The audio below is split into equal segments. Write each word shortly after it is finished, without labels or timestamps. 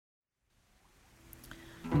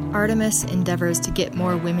Artemis endeavors to get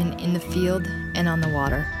more women in the field and on the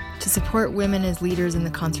water, to support women as leaders in the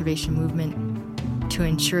conservation movement, to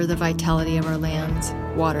ensure the vitality of our lands,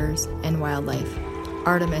 waters, and wildlife.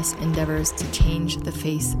 Artemis endeavors to change the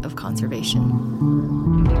face of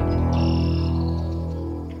conservation.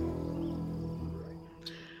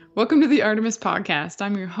 Welcome to the Artemis Podcast.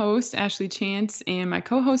 I'm your host, Ashley Chance, and my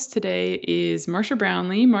co-host today is Marsha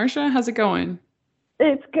Brownlee. Marsha, how's it going?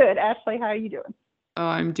 It's good. Ashley, how are you doing? Oh,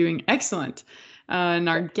 I'm doing excellent. And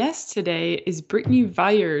our guest today is Brittney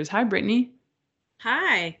Viers. Hi, Brittney.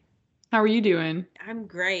 Hi. How are you doing? I'm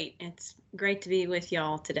great. It's great to be with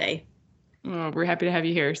y'all today. Oh, we're happy to have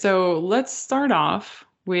you here. So let's start off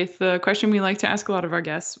with the question we like to ask a lot of our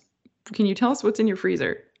guests. Can you tell us what's in your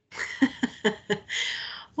freezer?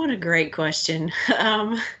 What a great question.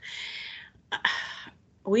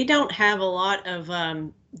 We don't have a lot of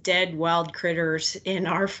dead wild critters in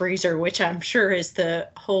our freezer, which I'm sure is the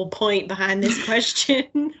whole point behind this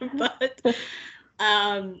question. But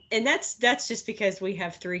and that's just because we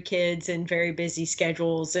have 3 kids and very busy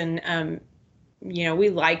schedules, and we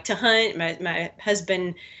like to hunt. My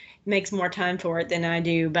husband makes more time for it than I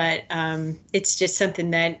do, but it's just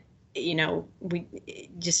something that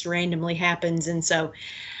it just randomly happens, and so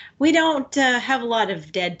we don't have a lot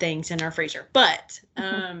of dead things in our freezer. But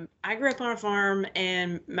I grew up on a farm,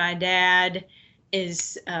 and my dad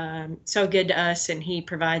is so good to us, and he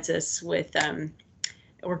provides us with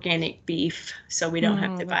organic beef, so we don't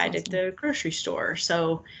have to buy it at the grocery store.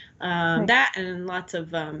 So that and lots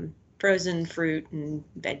of frozen fruit and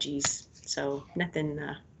veggies. So nothing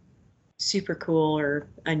super cool or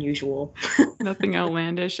unusual. Nothing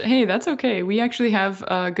outlandish. Hey, that's okay. We actually have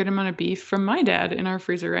a good amount of beef from my dad in our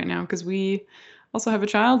freezer right now because we also have a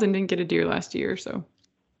child and didn't get a deer last year. So.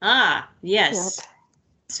 Ah, yes. Yep.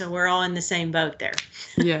 So we're all in the same boat there.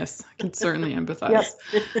 Yes, I can certainly empathize.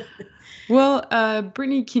 Yep. Well,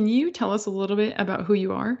 Brittney, can you tell us a little bit about who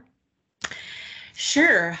you are?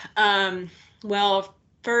 Sure. Well,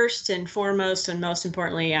 first and foremost, and most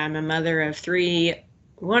importantly, I'm a mother of 3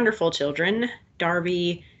 wonderful children,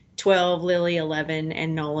 Darby, 12, Lily, 11,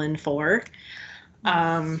 and Nolan, 4.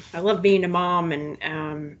 I love being a mom,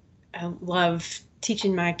 and I love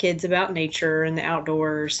teaching my kids about nature and the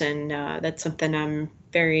outdoors, and that's something I'm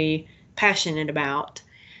very passionate about.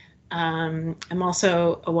 I'm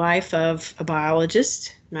also a wife of a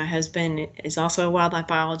biologist. My husband is also a wildlife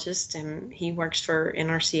biologist, and he works for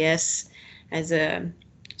NRCS as a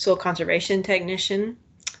soil conservation technician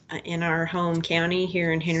in our home county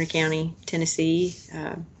here in Henry County, Tennessee.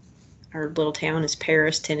 Our little town is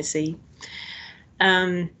Paris, Tennessee.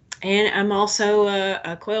 And I'm also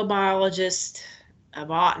a quail biologist, a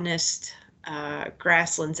botanist,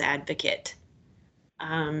 grasslands advocate.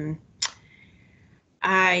 I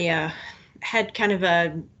had kind of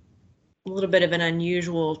a little bit of an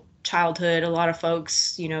unusual childhood. A lot of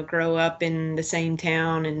folks, grow up in the same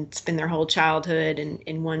town and spend their whole childhood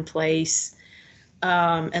in one place,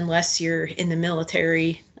 unless you're in the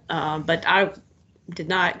military. But I did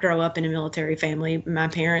not grow up in a military family. My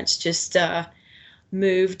parents just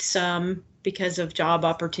moved some because of job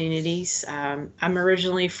opportunities. I'm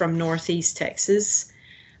originally from Northeast Texas.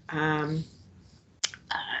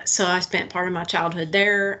 So I spent part of my childhood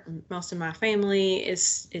there. Most of my family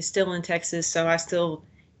is still in Texas, so I still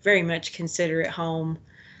very much consider it home.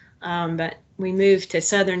 But we moved to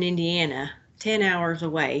southern Indiana, 10 hours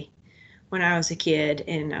away, when I was a kid.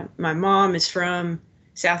 And my mom is from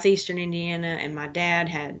Southeastern Indiana, and my dad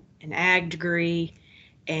had an ag degree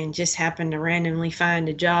and just happened to randomly find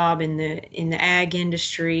a job in the ag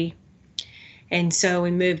industry. And so we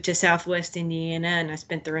moved to Southwest Indiana, and I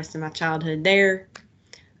spent the rest of my childhood there.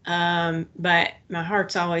 But my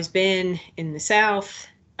heart's always been in the South.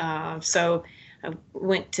 So I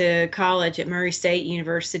went to college at Murray State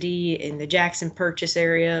University in the Jackson Purchase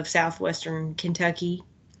area of southwestern Kentucky.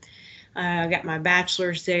 I got my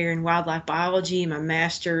bachelor's there in wildlife biology, my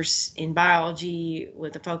master's in biology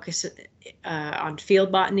with a focus on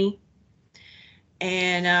field botany.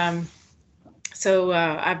 And so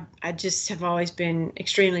I just have always been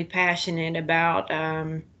extremely passionate about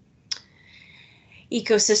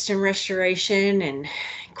ecosystem restoration and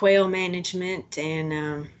quail management,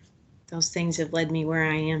 and those things have led me where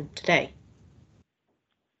I am today.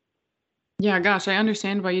 Yeah, gosh, I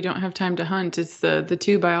understand why you don't have time to hunt. It's the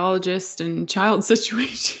 2 biologist and child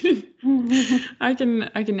situation. I can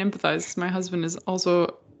empathize. My husband is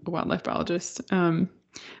also a wildlife biologist.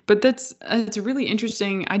 But it's really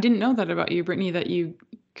interesting. I didn't know that about you, Brittney, that you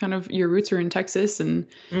your roots are in Texas. And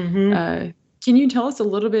can you tell us a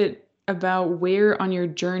little bit about where on your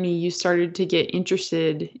journey you started to get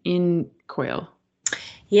interested in quail?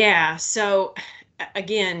 Yeah. So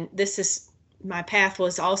again, my path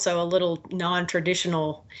was also a little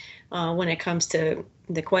non-traditional when it comes to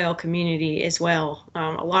the quail community as well.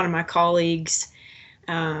 A lot of my colleagues,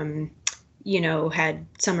 um, had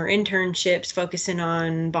summer internships focusing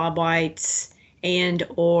on bobwhites and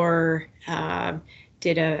or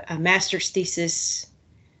did a master's thesis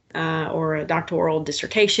or a doctoral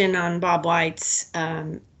dissertation on bobwhites.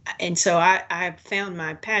 And so I found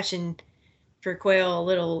my passion for quail a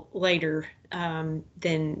little later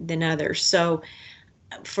than others. So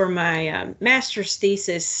for my master's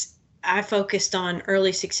thesis, I focused on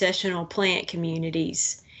early successional plant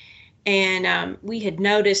communities. And we had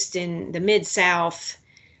noticed in the Mid-South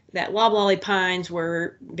that loblolly pines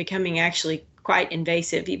were becoming actually quite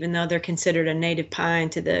invasive, even though they're considered a native pine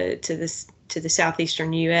to the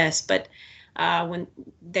southeastern U.S. But when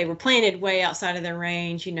they were planted way outside of their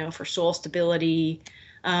range, for soil stability,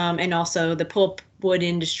 and also the pulpwood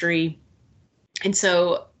industry. And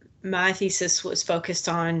so my thesis was focused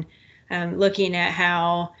on looking at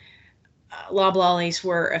how loblollies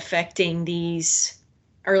were affecting these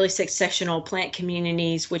early successional plant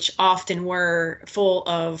communities, which often were full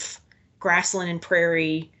of grassland and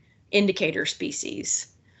prairie indicator species.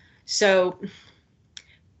 So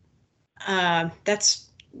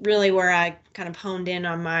that's really where I kind of honed in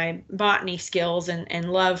on my botany skills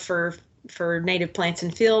and love for native plants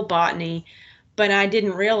and field botany. But I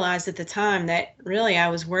didn't realize at the time that really I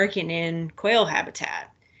was working in quail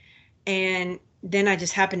habitat. And then I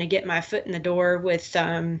just happened to get my foot in the door with,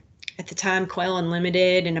 at the time, Quail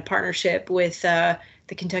Unlimited and a partnership with the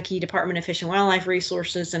Kentucky Department of Fish and Wildlife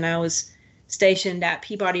Resources. And I was stationed at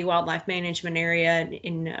Peabody Wildlife Management Area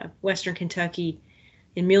in Western Kentucky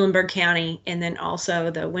in Muhlenberg County, and then also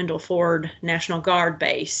the Wendell Ford National Guard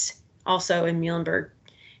base, also in Muhlenberg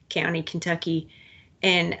County, Kentucky.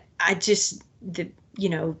 And I just, the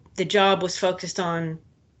job was focused on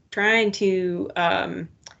trying to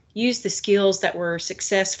use the skills that were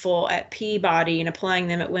successful at Peabody and applying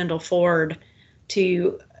them at Wendell Ford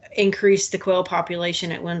to increase the quail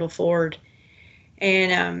population at Wendell Ford.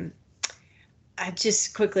 And I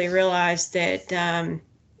just quickly realized that,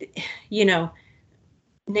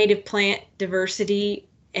 native plant diversity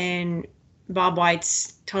and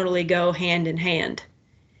bobwhites totally go hand in hand.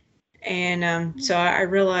 And so I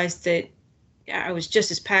realized that I was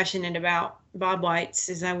just as passionate about bobwhites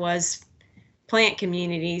as I was plant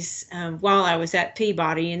communities while I was at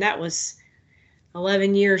Peabody, and that was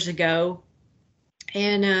 11 years ago.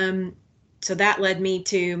 And so that led me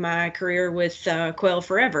to my career with Quail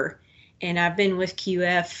Forever. And I've been with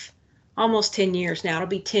QF almost 10 years now. It'll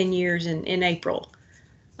be 10 years in April.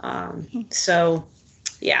 So,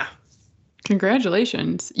 yeah.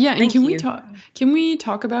 Congratulations. Yeah, and Thank you. Can we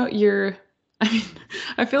talk about your, I mean,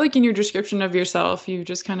 I feel like in your description of yourself, you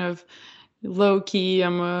just kind of low key,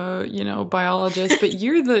 I'm a, biologist, but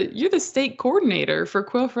you're the state coordinator for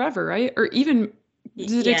Quail Forever, right? Or even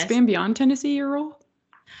does it Yes. expand beyond Tennessee, your role?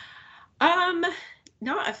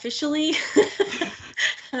 Not officially.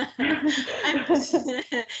 I'm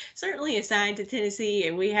certainly assigned to Tennessee,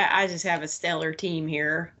 and I just have a stellar team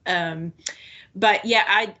here. But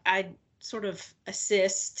yeah, I sort of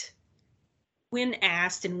assist when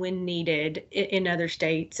asked and when needed in other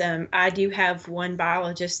states. I do have one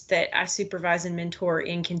biologist that I supervise and mentor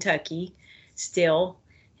in Kentucky still.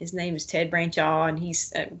 His name is Ted Branchaw, and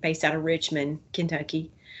he's based out of Richmond,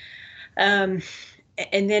 Kentucky. And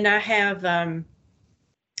then I have,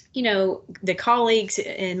 the colleagues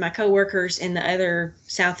and my coworkers in the other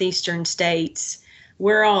Southeastern states.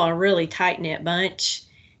 We're all a really tight-knit bunch.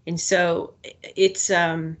 And so it's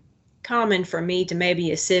common for me to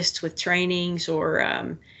maybe assist with trainings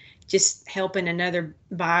or just helping another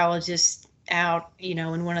biologist out,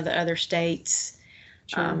 in one of the other states.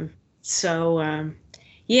 Sure.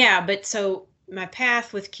 But so my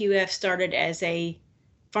path with QF started as a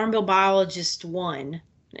Farm Bill Biologist 1,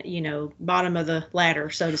 bottom of the ladder,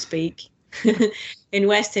 so to speak, in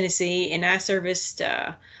West Tennessee. And I serviced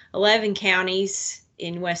 11 counties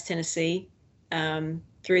in West Tennessee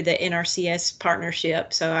through the NRCS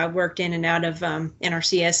partnership. So I worked in and out of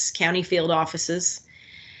NRCS county field offices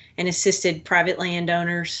and assisted private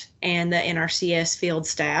landowners and the NRCS field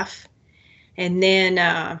staff. And then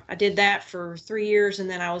I did that for 3 years, and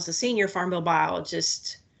then I was a senior Farm Bill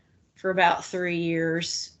biologist for about 3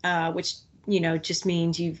 years, which, just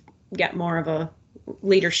means you've got more of a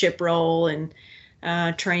leadership role and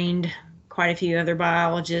trained quite a few other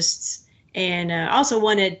biologists. And also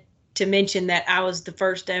wanted to mention that I was the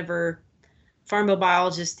first ever Farm Bill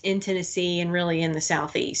biologist in Tennessee and really in the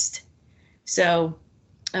Southeast. So,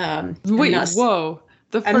 whoa,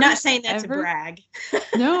 The I'm not first saying that's ever? a brag.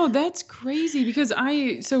 No, that's crazy because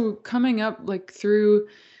so coming up like through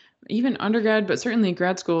even undergrad, but certainly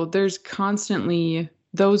grad school, there's constantly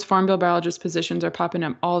those farm bill biologist positions are popping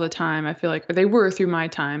up all the time. I feel like, or they were through my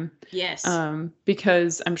time. Yes.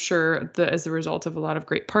 Because I'm sure that as a result of a lot of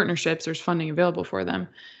great partnerships, there's funding available for them.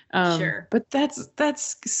 Sure. But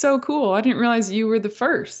that's so cool. I didn't realize you were the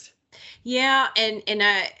first. Yeah, and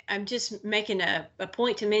I'm just making a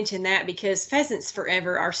point to mention that because Pheasants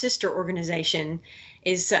Forever, our sister organization,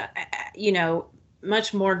 is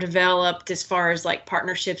much more developed as far as like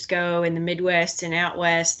partnerships go in the Midwest and out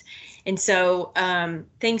West, and so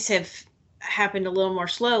things have happened a little more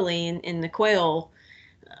slowly in the quail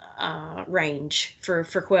range for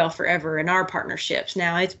Quail Forever and our partnerships.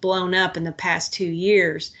 Now it's blown up in the past 2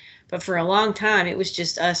 years, but for a long time it was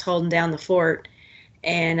just us holding down the fort.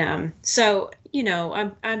 And so,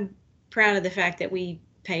 I'm proud of the fact that we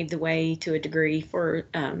paved the way to a degree for,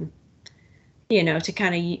 to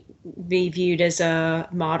kind of be viewed as a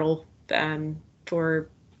model for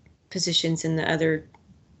positions in the other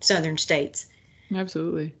southern states.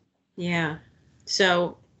 Absolutely. Yeah.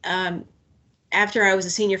 So after I was a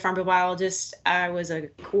senior farm biologist, I was a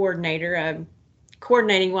coordinating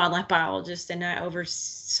wildlife biologist, and I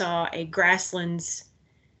oversaw a Grasslands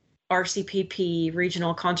RCPP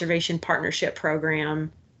Regional Conservation Partnership Program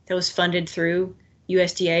that was funded through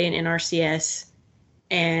USDA and NRCS.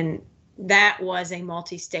 And that was a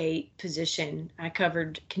multi-state position. I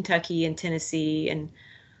covered Kentucky and Tennessee and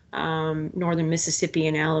northern Mississippi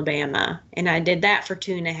and Alabama. And I did that for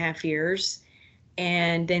 2.5 years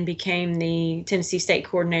and then became the Tennessee State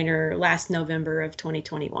Coordinator last November of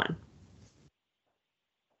 2021.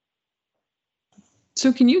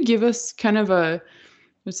 So can you give us kind of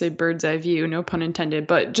let's say bird's eye view, no pun intended,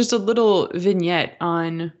 but just a little vignette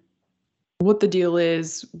on what the deal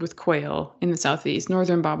is with quail in the Southeast,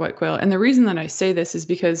 northern bobwhite quail. And the reason that I say this is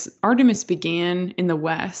because Artemis began in the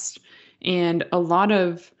West, and a lot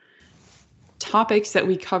of topics that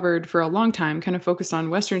we covered for a long time kind of focused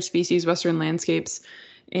on Western species, Western landscapes.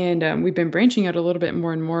 And we've been branching out a little bit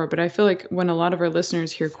more and more, but I feel like when a lot of our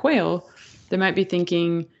listeners hear quail, they might be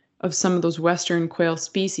thinking of some of those Western quail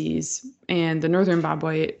species, and the northern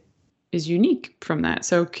bobwhite is unique from that.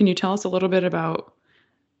 So can you tell us a little bit about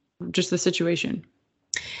just the situation?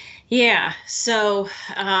 Yeah, so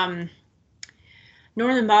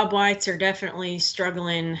northern bobwhites are definitely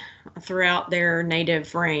struggling throughout their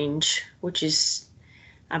native range, which is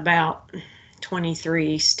about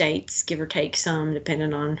 23 states, give or take some,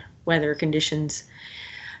 depending on weather conditions.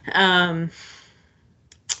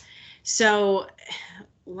 So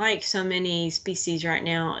like so many species right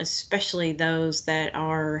now, especially those that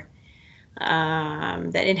are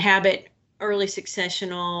that inhabit early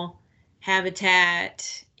successional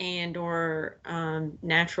habitat and or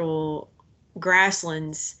natural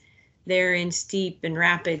grasslands, they're in steep and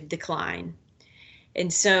rapid decline.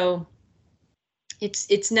 And so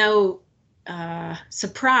it's no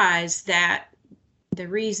surprise that the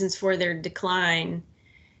reasons for their decline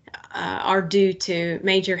are due to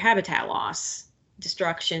major habitat loss,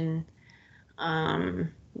 destruction,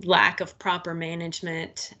 lack of proper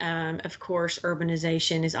management. Of course,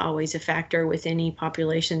 urbanization is always a factor with any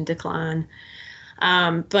population decline.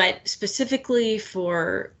 But specifically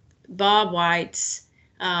for bobwhites,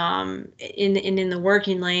 in the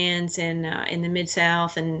working lands and in the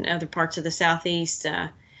Mid-South and other parts of the Southeast,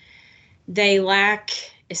 they lack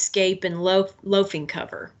escape and loafing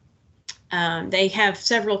cover. They have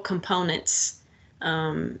several components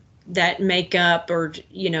that make up or,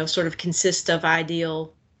 sort of consist of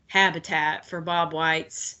ideal habitat for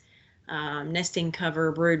bobwhites: nesting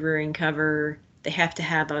cover, brood rearing cover. They have to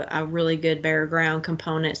have a really good bare ground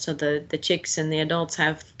component so the chicks and the adults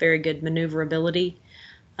have very good maneuverability.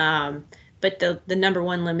 But the number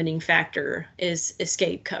one limiting factor is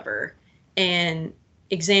escape cover. And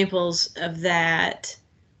examples of that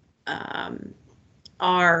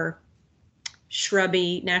are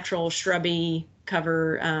natural shrubby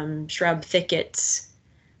cover, shrub thickets,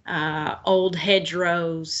 old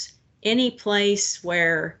hedgerows, any place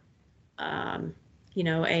where a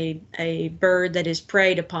bird that is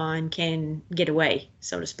preyed upon can get away,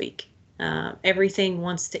 so to speak. Everything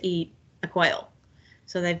wants to eat a quail,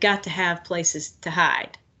 so they've got to have places to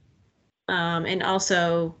hide, and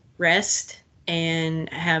also rest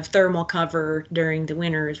and have thermal cover during the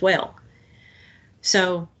winter as well.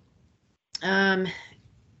 So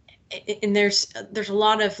and there's a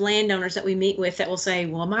lot of landowners that we meet with that will say,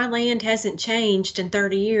 well, my land hasn't changed in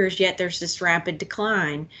 30 years, yet there's this rapid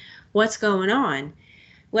decline. What's going on?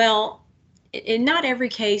 Well, in not every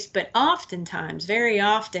case, but oftentimes, very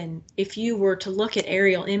often, if you were to look at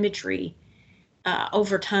aerial imagery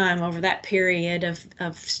over time, over that period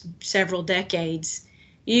of several decades,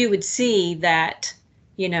 you would see that,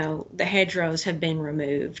 the hedgerows have been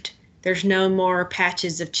removed. There's no more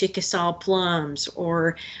patches of Chickasaw plums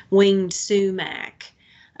or winged sumac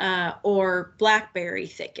or blackberry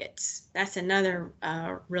thickets. That's another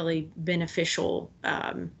really beneficial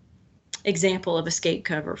example of escape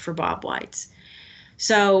cover for bobwhites.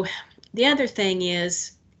 So the other thing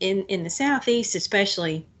is, in the Southeast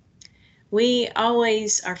especially, we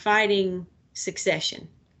always are fighting succession.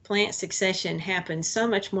 Plant succession happens so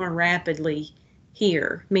much more rapidly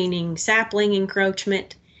here, meaning sapling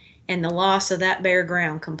encroachment and the loss of that bare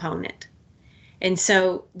ground component. And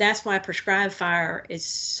so that's why prescribed fire is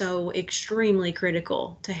so extremely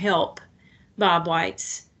critical to help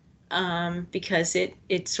bobwhites, because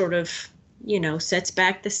it sort of, sets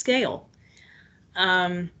back the scale.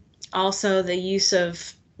 Also, the use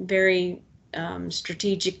of very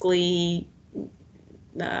strategically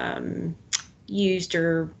used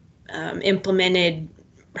or implemented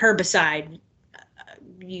herbicide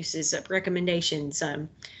uses of recommendations.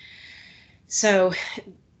 So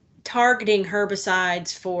targeting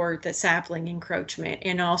herbicides for the sapling encroachment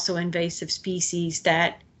and also invasive species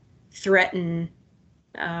that threaten,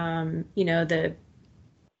 the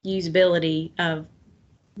usability of,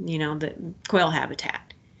 the quail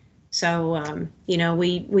habitat. So,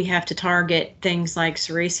 we have to target things like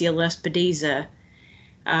Serratia lespedeza,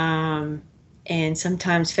 and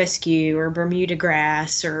sometimes fescue or Bermuda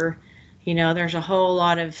grass, or, there's a whole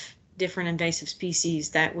lot of different invasive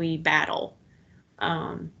species that we battle.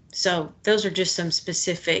 So those are just some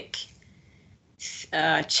specific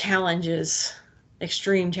challenges,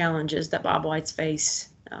 extreme challenges that bobwhites face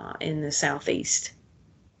in the Southeast.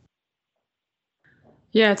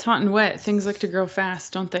 Yeah, it's hot and wet. Things like to grow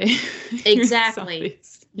fast, don't they? Exactly.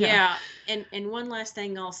 Yeah. And one last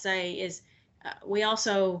thing I'll say is we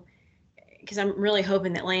also, because I'm really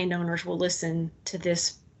hoping that landowners will listen to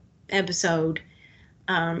this episode,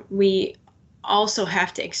 we also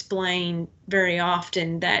have to explain very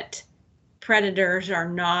often that predators are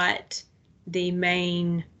not the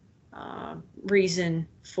main reason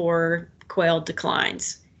for quail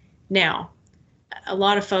declines. Now, a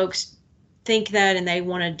lot of folks think that and they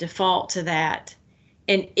want to default to that.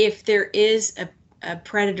 And if there is a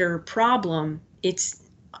predator problem, it's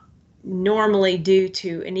normally due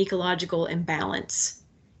to an ecological imbalance,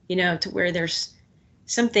 to where there's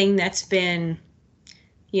something that's been,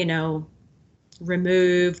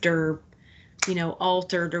 removed or,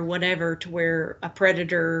 altered or whatever, to where a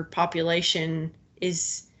predator population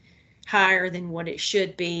is higher than what it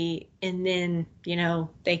should be. And then,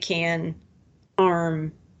 they can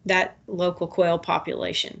harm that local quail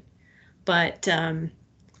population. But, again,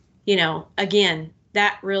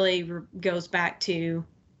 that really goes back to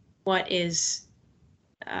what is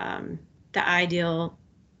the ideal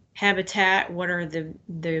habitat, what are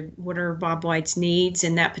bobwhite's needs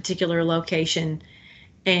in that particular location,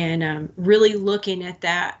 and really looking at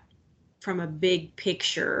that from a big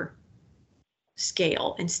picture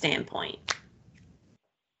scale and standpoint.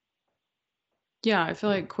 Yeah, I feel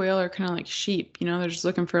like quail are kind of like sheep, they're just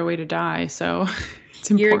looking for a way to die. So it's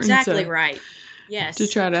important. You're exactly right. Yes. To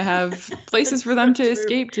try to have places for them to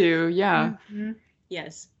escape to. Yeah. Mm-hmm.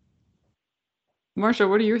 Yes. Marsha,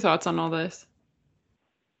 what are your thoughts on all this?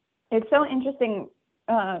 It's so interesting.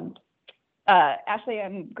 Ashley,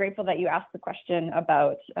 I'm grateful that you asked the question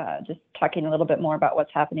about just talking a little bit more about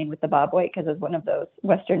what's happening with the bobwhite, because as one of those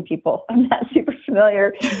Western people, I'm not super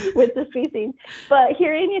familiar with the species. But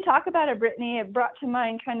hearing you talk about it, Brittney, it brought to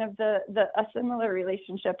mind kind of a similar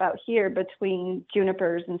relationship out here between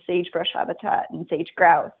junipers and sagebrush habitat and sage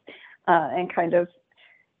grouse, and kind of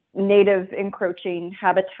native encroaching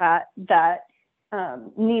habitat that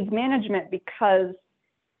needs management because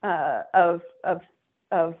of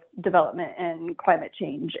development and climate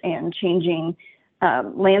change and changing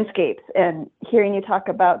landscapes. And hearing you talk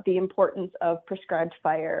about the importance of prescribed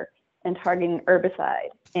fire and targeting herbicide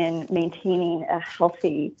and maintaining a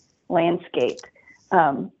healthy landscape,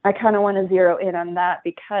 I kind of want to zero in on that,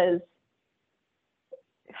 because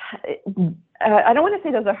I don't want to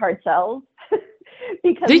say those are hard sells,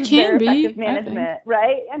 because they can be effective management,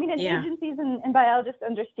 right? I mean, agencies and biologists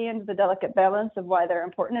understand the delicate balance of why they're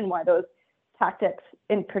important and why those tactics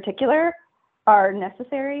in particular are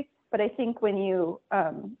necessary. But I think when you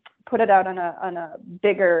put it out on a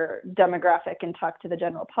bigger demographic and talk to the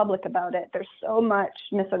general public about it, there's so much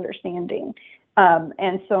misunderstanding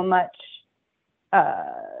and so much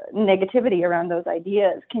negativity around those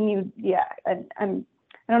ideas. I'm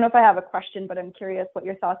I don't know if I have a question, but I'm curious what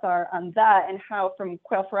your thoughts are on that and how, from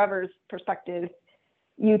Quail Forever's perspective,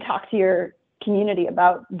 you talk to your community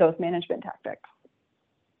about those management tactics.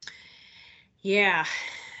 Yeah,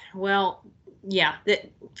 well, yeah.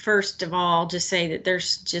 First of all, I'll just say that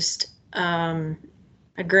there's just a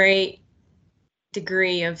great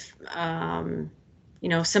degree of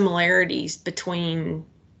similarities between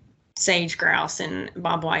sage grouse and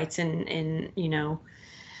bobwhites and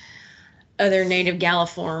other native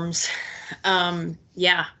galliforms.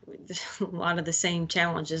 Yeah, a lot of the same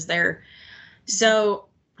challenges there. So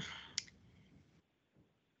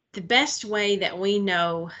the best way that we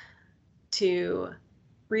know to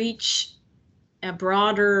reach a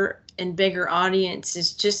broader and bigger audience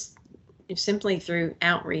is just simply through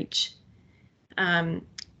outreach.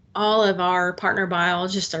 All of our partner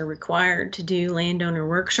biologists are required to do landowner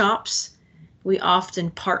workshops. We often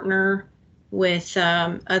partner with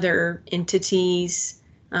other entities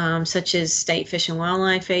such as state fish and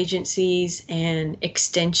wildlife agencies and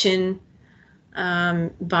extension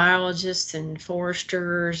biologists and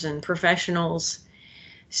foresters and professionals.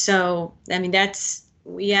 So, I mean,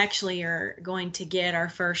 we actually are going to get our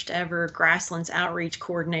first ever Grasslands outreach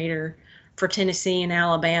coordinator for Tennessee and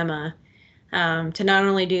Alabama to not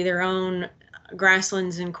only do their own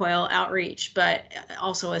grasslands and quail outreach, but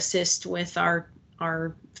also assist with our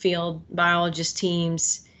field biologist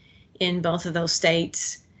teams in both of those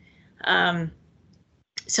states.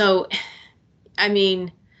 So, I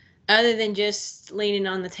mean, other than just leaning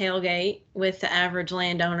on the tailgate with the average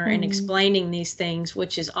landowner and explaining these things,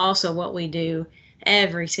 which is also what we do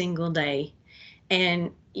every single day.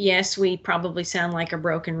 And yes, we probably sound like a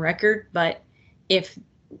broken record, but if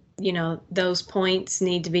those points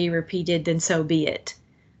need to be repeated, then so be it,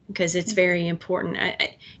 because it's very important.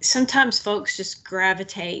 Sometimes folks just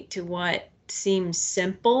gravitate to what seems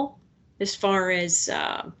simple as far as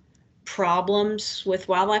problems with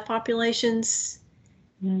wildlife populations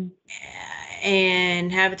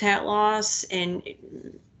and habitat loss, and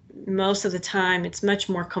most of the time it's much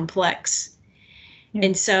more complex.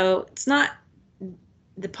 And so it's not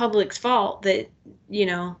the public's fault that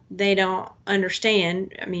they don't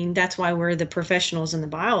understand. I mean, that's why we're the professionals and the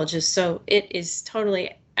biologists. So it is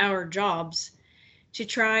totally our jobs to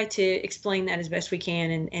try to explain that as best we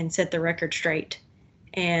can and set the record straight.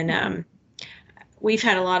 And we've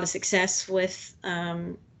had a lot of success with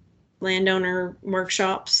landowner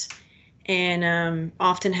workshops, and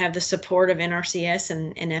often have the support of NRCS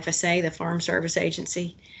and FSA, the Farm Service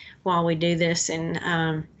Agency, while we do this.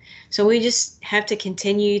 And so we just have to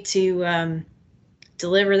continue to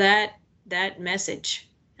deliver that message.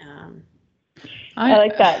 I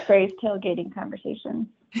like that phrase, tailgating conversation.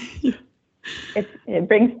 Yeah. It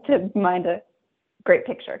brings to mind a great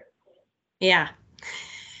picture. Yeah.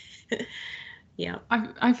 Yeah.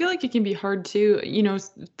 I feel like it can be hard too,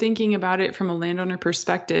 thinking about it from a landowner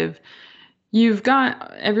perspective. You've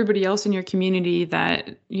got everybody else in your community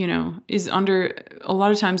that, is under, a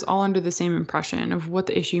lot of times all under the same impression of what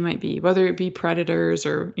the issue might be, whether it be predators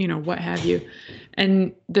or, what have you.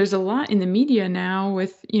 And there's a lot in the media now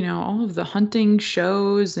with, all of the hunting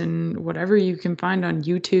shows and whatever you can find on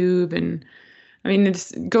YouTube. And I mean,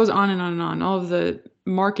 it goes on and on and on, all of the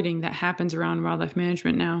marketing that happens around wildlife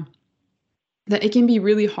management now, that it can be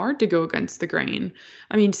really hard to go against the grain.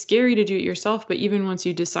 I mean, scary to do it yourself, but even once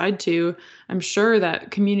you decide to, I'm sure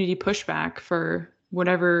that community pushback for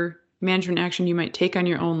whatever management action you might take on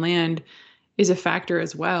your own land is a factor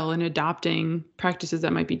as well in adopting practices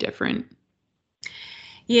that might be different.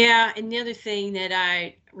 Yeah, and the other thing that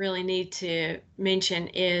I really need to mention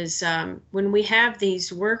is when we have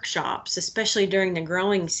these workshops, especially during the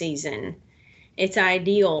growing season, it's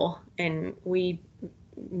ideal, and we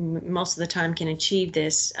most of the time can achieve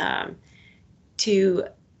this, to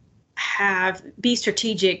be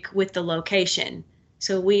strategic with the location.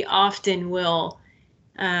 So we often will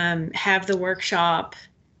have the workshop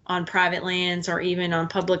on private lands or even on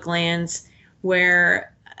public lands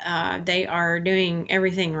where they are doing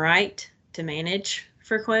everything right to manage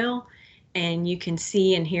for quail, and you can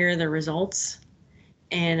see and hear the results.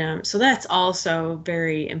 And so that's also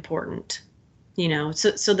very important,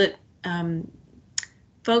 so that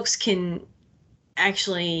folks can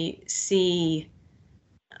actually see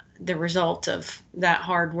the result of that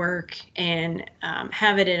hard work and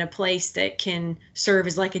have it in a place that can serve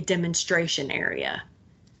as like a demonstration area.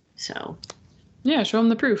 So, yeah, show them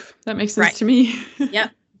the proof. That makes sense to me.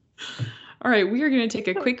 Yep. All right, we are going to take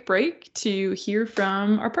a quick break to hear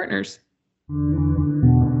from our partners.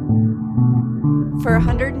 For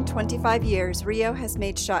 125 years, Rio has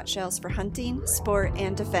made shot shells for hunting, sport,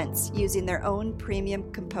 and defense using their own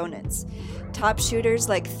premium components. Top shooters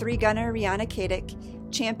like three-gunner Rihanna Kadick,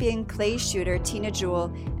 champion clay shooter Tina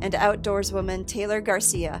Jewell, and outdoorswoman Taylor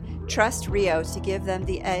Garcia trust Rio to give them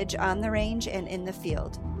the edge on the range and in the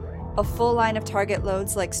field. A full line of target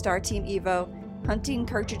loads like Star Team Evo, hunting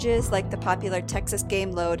cartridges like the popular Texas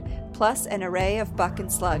Game Load, plus an array of buck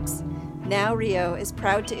and slugs. Now Rio is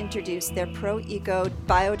proud to introduce their Pro Eco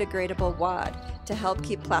biodegradable wad to help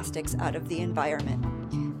keep plastics out of the environment.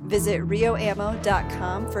 Visit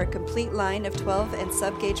rioammo.com for a complete line of 12 and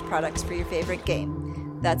sub-gauge products for your favorite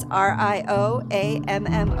game. That's RIOAMMO.com.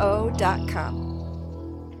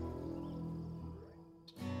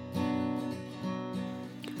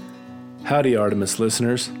 Howdy, Artemis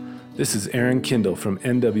listeners. This is Aaron Kindle from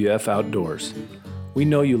NWF Outdoors. We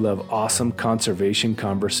know you love awesome conservation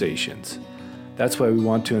conversations. That's why we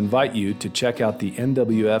want to invite you to check out the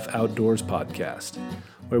NWF Outdoors podcast,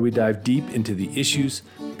 where we dive deep into the issues,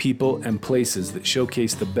 people, and places that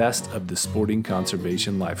showcase the best of the sporting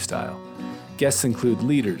conservation lifestyle. Guests include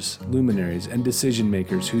leaders, luminaries, and decision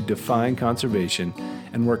makers who define conservation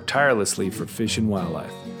and work tirelessly for fish and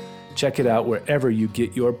wildlife. Check it out wherever you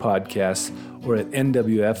get your podcasts or at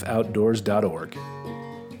nwfoutdoors.org.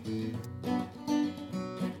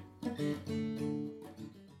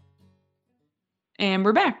 And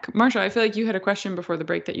we're back. Marsha, I feel like you had a question before the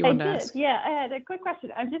break that you wanted to ask. Yeah, I had a quick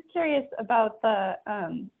question. I'm just curious about the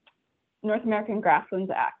North American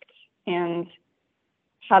Grasslands Act and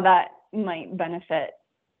how that might benefit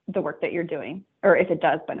the work that you're doing, or if it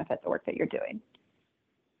does benefit the work that you're doing.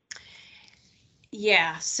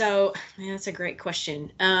 Yeah, so that's a great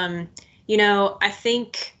question. I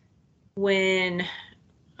think when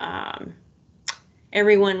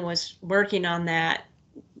everyone was working on that,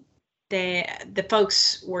 the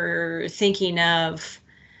folks were thinking of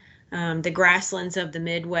the grasslands of the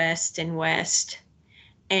Midwest and West,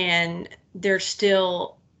 and there's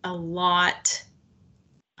still a lot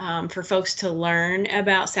for folks to learn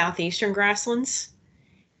about Southeastern grasslands.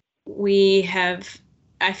 We have,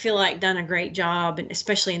 I feel like, done a great job, and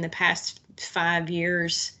especially in the past 5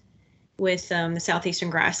 years with the Southeastern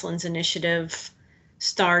Grasslands Initiative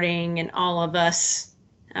starting, and all of us,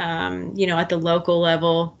 at the local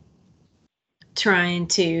level, trying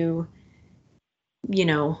to,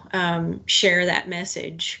 share that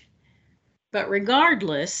message. But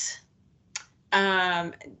regardless,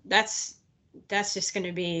 that's just going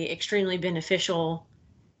to be extremely beneficial,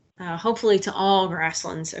 hopefully to all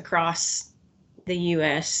grasslands across the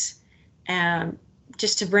U.S.,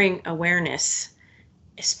 just to bring awareness,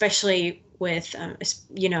 especially with,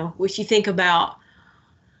 if you think about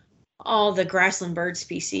all the grassland bird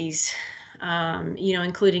species,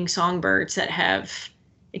 including songbirds that have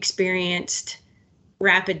experienced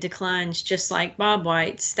rapid declines, just like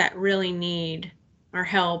bobwhites, that really need our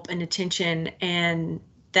help and attention. And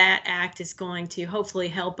that act is going to hopefully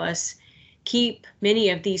help us keep many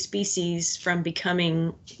of these species from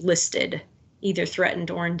becoming listed, either threatened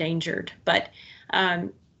or endangered. But,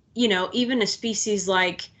 even a species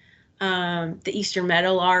like the eastern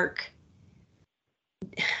meadowlark,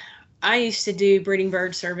 I used to do breeding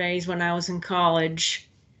bird surveys when I was in college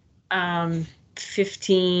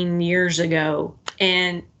 15 years ago,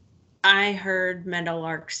 and I heard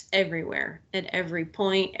meadowlarks everywhere, at every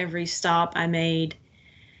point, every stop I made.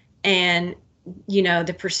 And,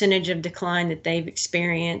 the percentage of decline that they've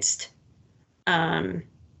experienced, I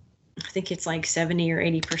think it's like 70 or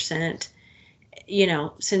 80%,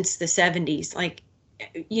 since the 70s. Like,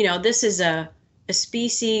 this is a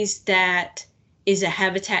species that is a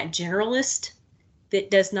habitat generalist that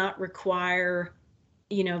does not require,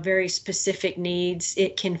 very specific needs.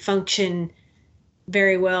 It can function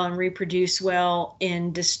very well and reproduce well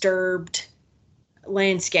in disturbed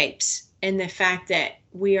landscapes. And the fact that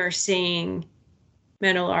we are seeing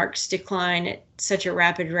meadowlarks decline at such a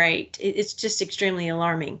rapid rate, it's just extremely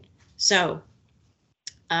alarming. So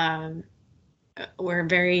we're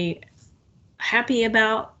very happy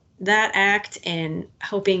about that act and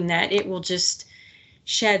hoping that it will just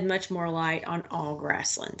shed much more light on all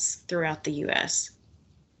grasslands throughout the U.S.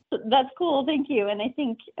 That's cool. Thank you. And I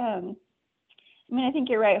think, I think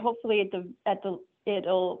you're right. Hopefully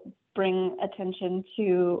it'll bring attention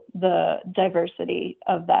to the diversity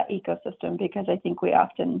of that ecosystem, because I think we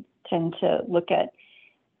often tend to look at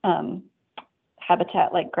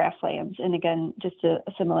habitat like grasslands, and again, just a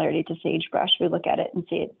similarity to sagebrush, we look at it and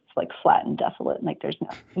see it's like flat and desolate, and like there's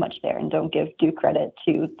not much there, and don't give due credit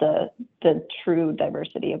to the true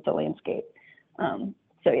diversity of the landscape.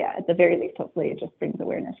 So yeah, at the very least, hopefully it just brings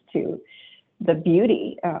awareness to the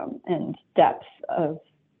beauty and depth of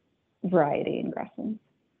variety in grasslands.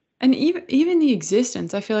 And even the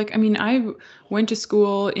existence, I feel like, I mean, I went to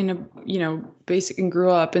school in a, basic and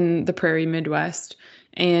grew up in the prairie Midwest.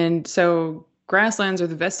 And so grasslands, or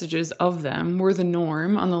the vestiges of them, were the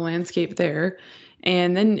norm on the landscape there.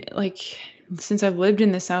 And then, like, since I've lived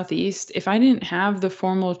in the Southeast, if I didn't have the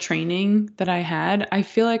formal training that I had, I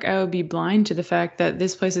feel like I would be blind to the fact that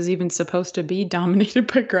this place is even supposed to be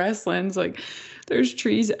dominated by grasslands. Like, there's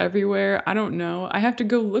trees everywhere. I don't know. I have to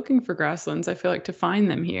go looking for grasslands, I feel like, to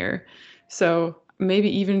find them here. So maybe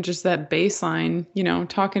even just that baseline,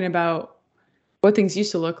 talking about what things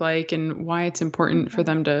used to look like and why it's important for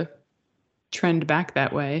them to trend back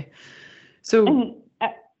that way. So, and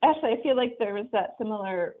actually, I feel like there was that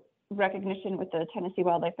similar recognition with the Tennessee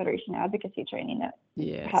Wildlife Federation advocacy training that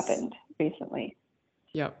happened recently.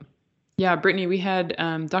 Yep. Yeah, Brittney, we had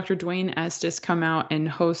Dr. Dwayne Estes come out and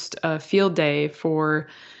host a field day for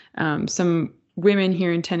some women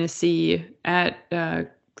here in Tennessee at the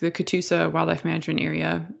Catoosa Wildlife Management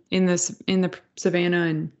Area in the Savannah,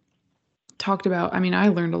 and talked about, I mean, I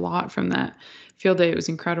learned a lot from that field day. It was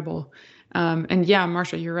incredible. And yeah,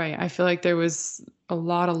 Marsha, you're right. I feel like there was a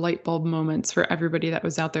lot of light bulb moments for everybody that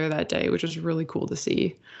was out there that day, which was really cool to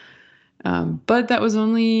see. But that was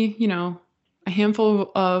only, a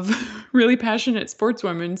handful of really passionate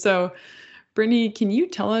sportswomen. So, Brittney, can you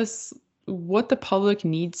tell us what the public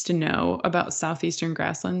needs to know about Southeastern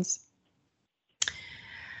grasslands?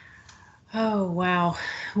 Oh, wow.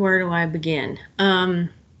 Where do I begin?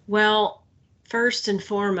 Well, first and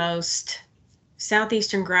foremost,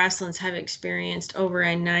 Southeastern grasslands have experienced over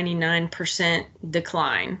a 99%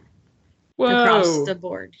 decline. Whoa. Across the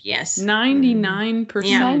board. Yes. 99%.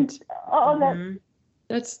 Yeah. Oh,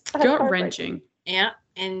 that's gut-wrenching. Yeah.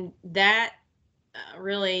 And that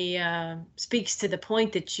really speaks to the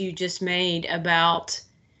point that you just made about,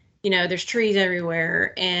 there's trees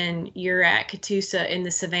everywhere, and you're at Catoosa in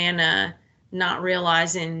the Savannah, not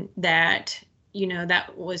realizing that,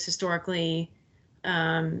 that was historically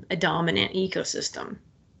a dominant ecosystem,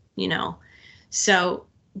 so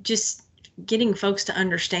just getting folks to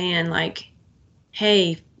understand, like,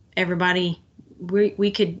 hey, everybody,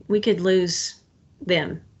 we could lose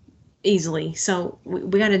them easily, so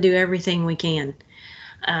we got to do everything we can.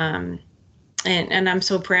 And I'm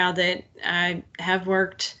so proud that I have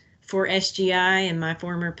worked for SGI in my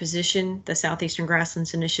former position, the Southeastern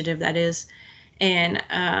Grasslands Initiative, that is. And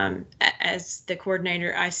as the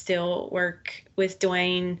coordinator, I still work with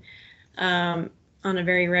Dwayne on a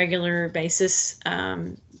very regular basis.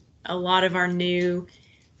 A lot of our new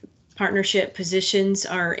partnership positions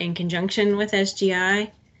are in conjunction with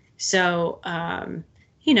SGI. So,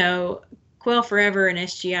 Quail Forever and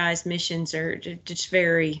SGI's missions are just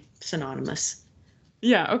very synonymous.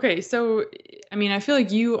 Yeah. Okay. So, I mean, I feel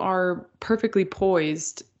like you are perfectly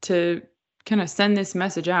poised to kind of send this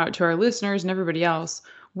message out to our listeners and everybody else.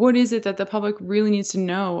 What is it that the public really needs to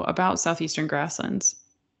know about Southeastern grasslands?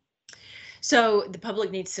 So the public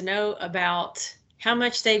needs to know about how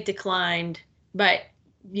much they've declined, but,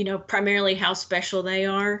 primarily how special they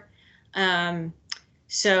are.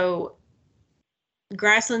 So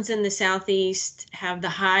grasslands in the Southeast have the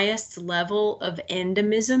highest level of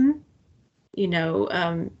endemism,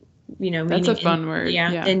 that's a fun word.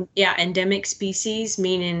 Yeah. Endemic species,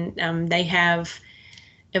 meaning they have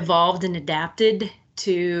evolved and adapted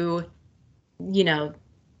to,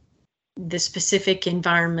 the specific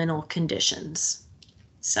environmental conditions.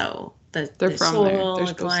 So the soil,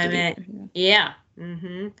 the climate. Yeah.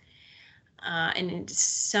 Mm-hmm. And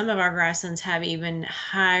some of our grasslands have even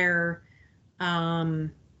higher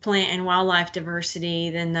plant and wildlife diversity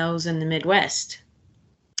than those in the Midwest.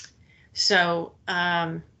 So,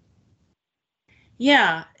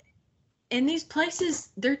 yeah, and these places,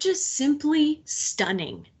 they're just simply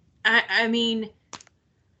stunning. I mean,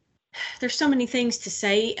 there's so many things to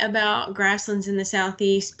say about grasslands in the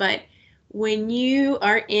Southeast, but when you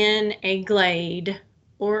are in a glade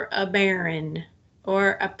or a barren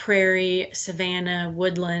or a prairie, savanna,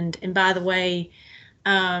 woodland, and by the way,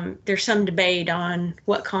 there's some debate on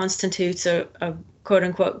what constitutes a quote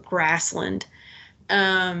unquote grassland.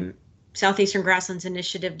 Southeastern Grasslands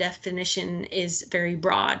Initiative definition is very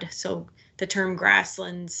broad. So the term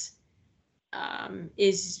grasslands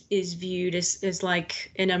is viewed as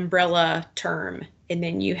like an umbrella term. And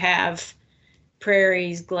then you have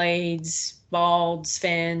prairies, glades, balds,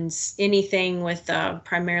 fens, anything with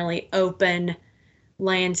primarily open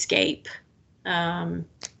landscape, to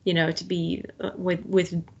be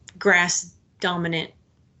with grass dominant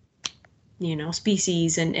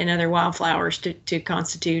species and other wildflowers to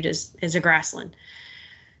constitute as a grassland.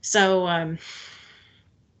 So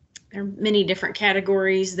there are many different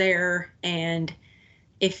categories there, and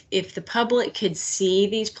if the public could see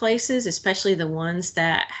these places, especially the ones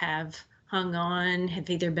that have hung on, have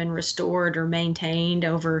either been restored or maintained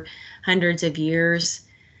over hundreds of years,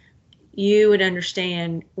 you would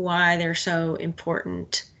understand why they're so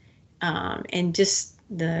important, and just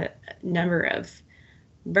the number of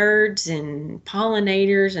birds and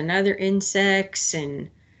pollinators and other insects and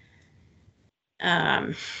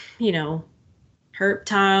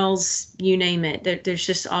reptiles, you name it. There's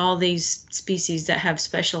just all these species that have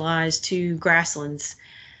specialized to grasslands.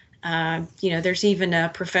 There's even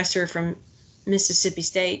a professor from Mississippi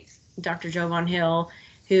State, Dr. Jovan Hill,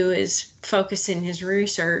 who is focusing his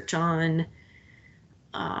research on,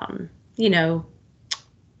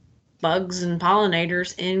 bugs and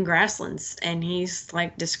pollinators in grasslands. And he's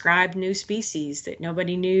like described new species that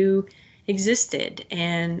nobody knew existed.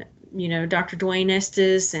 And, Dr. Dwayne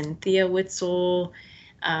Estes and Thea Witzel,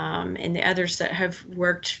 and the others that have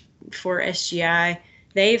worked for SGI,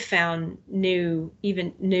 they've found new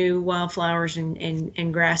wildflowers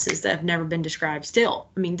and grasses that have never been described still.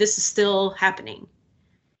 I mean, this is still happening.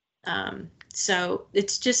 So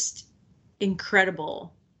it's just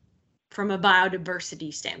incredible from a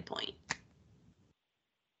biodiversity standpoint.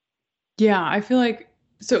 Yeah, I feel like,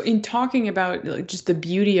 so in talking about like just the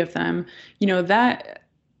beauty of them, that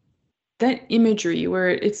imagery where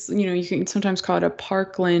it's, you can sometimes call it a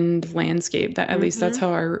parkland landscape, that at least that's how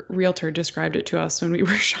our realtor described it to us when we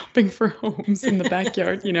were shopping for homes in the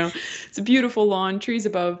backyard. It's a beautiful lawn, trees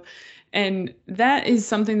above. And that is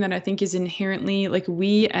something that I think is inherently, like,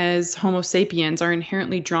 we as Homo sapiens are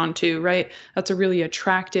inherently drawn to, right? That's a really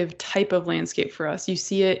attractive type of landscape for us. You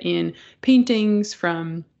see it in paintings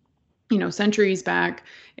from, centuries back.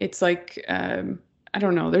 It's like, I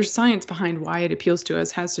don't know, there's science behind why it appeals to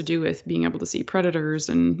us, has to do with being able to see predators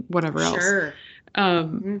and whatever else. Sure.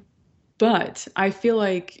 But I feel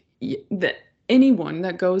like that anyone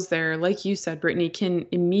that goes there, like you said, Brittney, can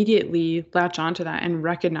immediately latch onto that and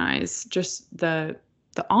recognize just the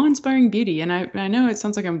awe-inspiring beauty. And I know it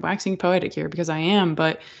sounds like I'm waxing poetic here, because I am,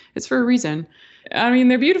 but it's for a reason. I mean,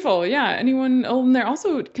 they're beautiful. Yeah. And they're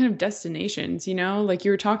also kind of destinations, like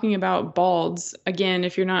you were talking about balds. Again,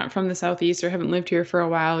 if you're not from the Southeast or haven't lived here for a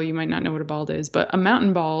while, you might not know what a bald is, but a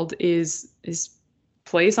mountain bald is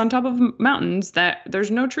place on top of mountains that there's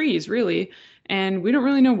no trees really. And we don't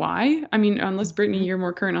really know why. I mean, unless Brittney, you're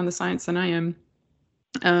more current on the science than I am.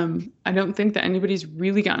 I don't think that anybody's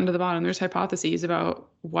really gotten to the bottom. There's hypotheses about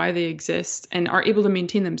why they exist and are able to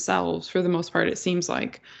maintain themselves for the most part, it seems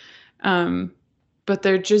like. But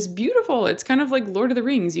they're just beautiful. It's kind of like Lord of the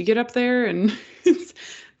Rings. You get up there and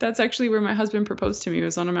that's actually where my husband proposed to me,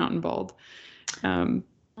 was on a mountain bald.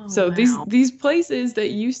 So wow. These places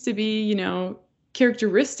that used to be,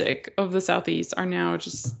 characteristic of the Southeast are now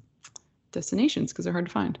just destinations because they're hard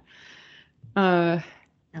to find.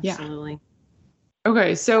 Absolutely. Yeah.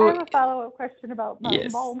 Okay, so I have a follow-up question about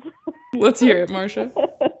mountain balds. Let's hear it, Marcia.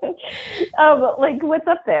 What's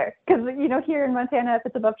up there? Because here in Montana, if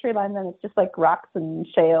it's above tree line, then it's just like rocks and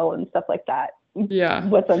shale and stuff like that. Yeah.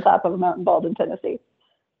 What's on top of a mountain bald in Tennessee?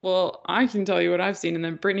 Well, I can tell you what I've seen, and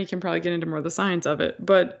then Brittney can probably get into more of the science of it.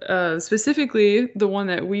 But specifically, the one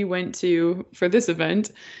that we went to for this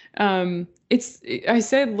event, I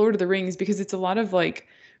said Lord of the Rings because it's a lot of like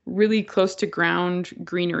really close to ground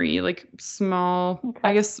greenery, like small,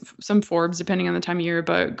 I guess some forbs depending on the time of year,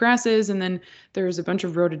 but grasses. And then there's a bunch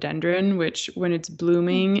of rhododendron, which when it's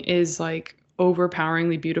blooming is like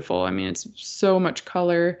overpoweringly beautiful. I mean, it's so much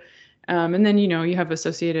color. And then, you have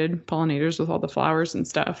associated pollinators with all the flowers and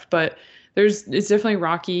stuff, but it's definitely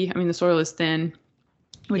rocky. I mean, the soil is thin,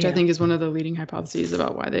 which I think is one of the leading hypotheses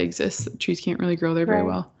about why they exist. Trees can't really grow there very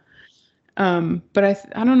well. But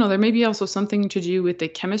I don't know, there may be also something to do with the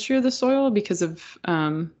chemistry of the soil because of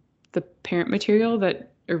the parent material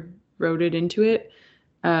that eroded into it.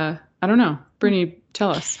 I don't know. Brittney, tell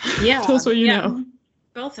us. Yeah. Tell us what you know.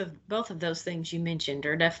 Both of those things you mentioned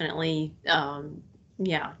are definitely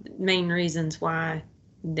main reasons why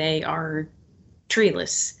they are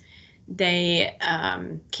treeless. They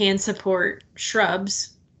can support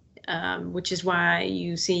shrubs, which is why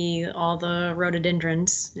you see all the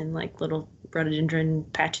rhododendrons and like little rhododendron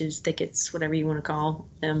patches, thickets, whatever you want to call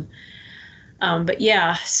them.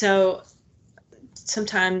 So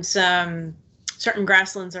sometimes certain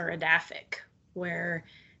grasslands are edaphic, where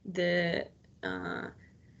the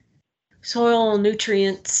soil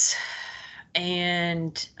nutrients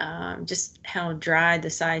and just how dry the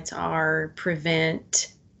sites are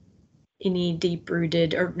prevent any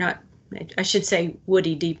deep-rooted, or not, I should say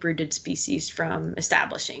woody deep-rooted species from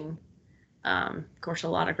establishing. Of course, a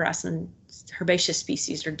lot of grassland herbaceous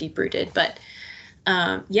species are deep rooted, but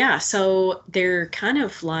so they're kind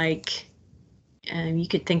of like, you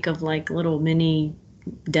could think of like little mini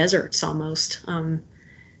deserts almost.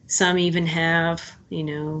 Some even have,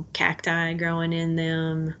 cacti growing in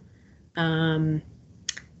them,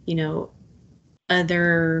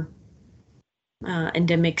 other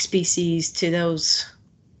endemic species to those,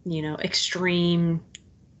 extreme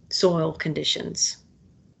soil conditions.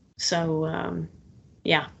 So,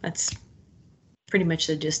 that's pretty much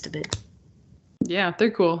the gist of it. Yeah,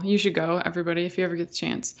 they're cool. You should go, everybody, if you ever get the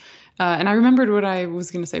chance. And I remembered what I was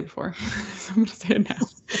going to say before. So I'm going to say it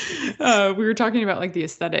now. We were talking about like the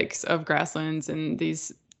aesthetics of grasslands and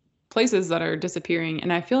these places that are disappearing.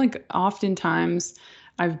 And I feel like oftentimes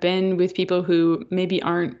I've been with people who maybe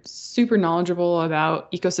aren't super knowledgeable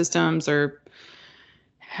about ecosystems or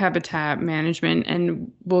habitat management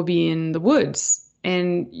and will be in the woods.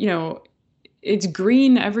 And, it's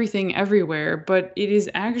green everything everywhere, but it is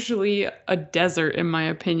actually a desert, in my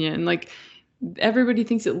opinion. Like, everybody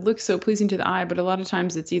thinks it looks so pleasing to the eye, but a lot of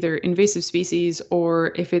times it's either invasive species,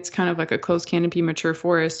 or if it's kind of like a closed canopy mature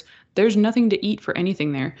forest, there's nothing to eat for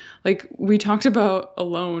anything there. Like, we talked about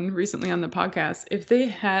Alone recently on the podcast. If they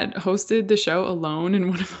had hosted the show Alone in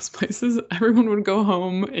one of those places, everyone would go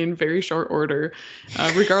home in very short order,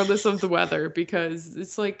 regardless of the weather, because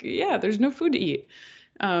it's like, there's no food to eat.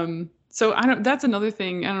 So that's another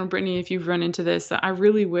thing. I don't know, Brittney, if you've run into this, that I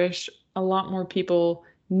really wish a lot more people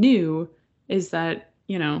knew, is that,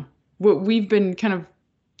 what we've been kind of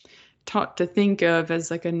taught to think of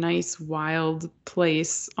as like a nice wild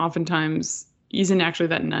place oftentimes isn't actually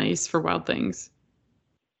that nice for wild things.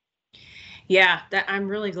 Yeah, I'm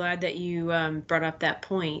really glad that you brought up that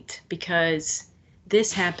point, because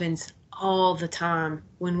this happens all the time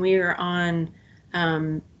when we are on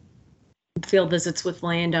field visits with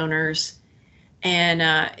landowners, and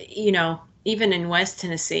even in West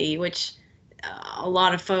Tennessee, which a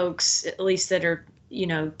lot of folks, at least that are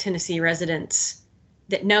Tennessee residents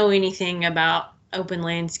that know anything about open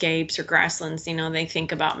landscapes or grasslands, they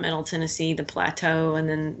think about Middle Tennessee, the plateau, and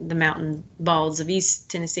then the mountain balds of East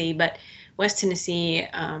Tennessee. But West Tennessee,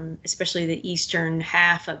 especially the eastern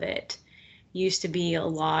half of it, used to be a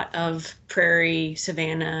lot of prairie,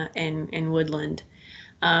 savanna, and woodland.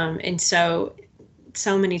 And so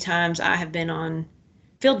many times I have been on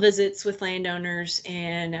field visits with landowners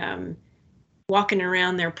and walking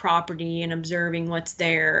around their property and observing what's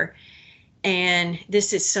there. And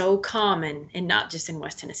this is so common, and not just in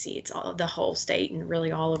West Tennessee, it's all the whole state and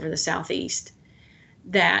really all over the Southeast,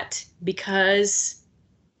 that because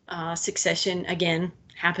succession, again,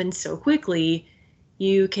 happens so quickly,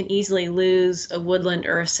 you can easily lose a woodland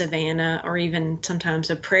or a savanna or even sometimes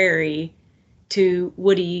a prairie to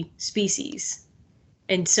woody species.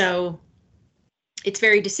 And so it's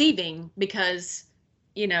very deceiving, because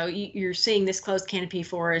you're seeing this closed canopy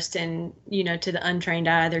forest, and to the untrained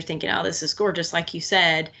eye they're thinking, oh, this is gorgeous, like you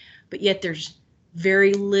said, but yet there's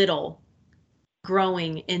very little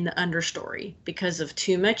growing in the understory because of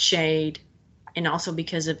too much shade, and also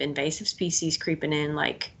because of invasive species creeping in,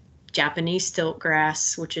 like Japanese stilt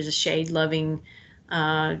grass, which is a shade-loving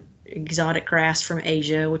exotic grass from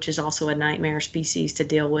Asia, which is also a nightmare species to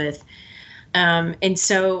deal with. And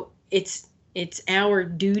so it's our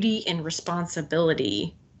duty and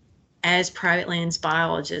responsibility as private lands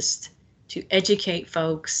biologists to educate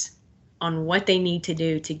folks on what they need to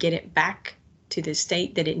do to get it back to the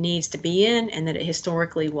state that it needs to be in and that it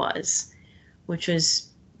historically was, which was,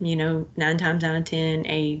 9 times out of 10,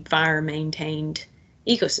 a fire-maintained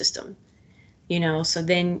ecosystem. So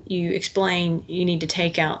then you explain you need to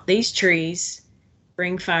take out these trees,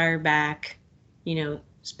 bring fire back,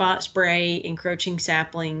 spot spray encroaching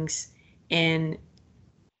saplings. And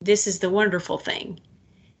this is the wonderful thing.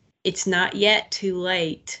 It's not yet too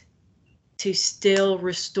late to still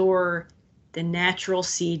restore the natural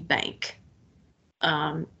seed bank.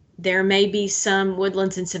 There may be some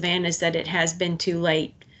woodlands and savannas that it has been too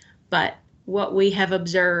late, but what we have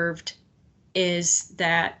observed is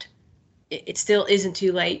that it still isn't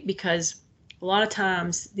too late, because a lot of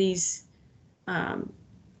times these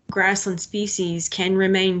grassland species can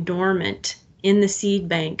remain dormant in the seed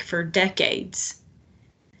bank for decades.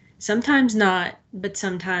 Sometimes not, but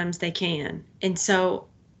sometimes they can. And so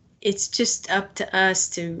it's just up to us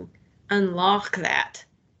to unlock that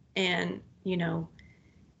and,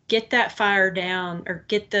 get that fire down, or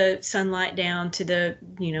get the sunlight down to the,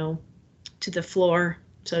 to the floor,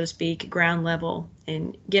 so to speak, ground level,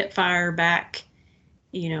 and get fire back,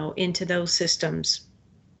 into those systems.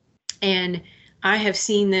 And I have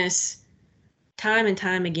seen this time and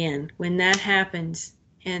time again. When that happens,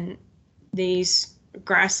 and these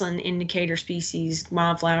grassland indicator species,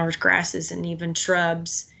 wildflowers, grasses, and even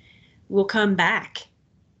shrubs will come back.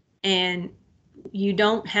 And you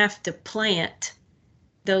don't have to plant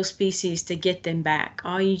those species to get them back.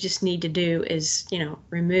 All you just need to do is,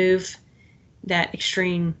 remove that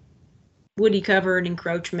extreme woody cover and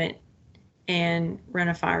encroachment and run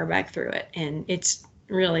a fire back through it. And it's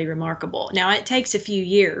really remarkable. Now, it takes a few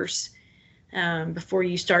years before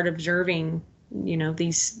you start observing,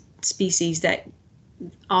 these species that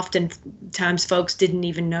oftentimes folks didn't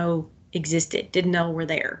even know existed, didn't know were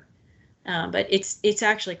there. But it's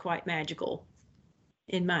actually quite magical,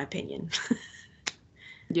 in my opinion.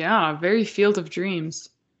 Yeah, very Field of Dreams.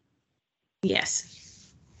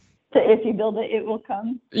 Yes. So if you build it, it will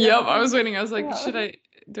come. Yep, I was waiting. I was like, Yeah.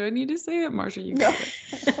 do I need to say it? Marsha, you No. got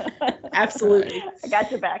it. Absolutely. I got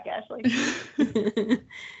your back, Ashley.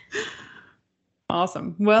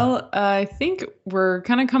 Awesome. Well, I think we're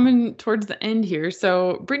kind of coming towards the end here.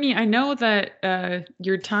 So, Brittney, I know that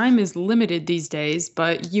your time is limited these days,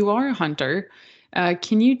 but you are a hunter.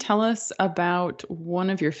 Can you tell us about one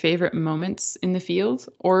of your favorite moments in the field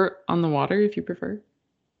or on the water, if you prefer?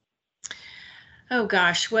 Oh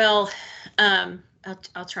gosh. Well,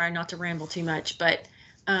 I'll try not to ramble too much, but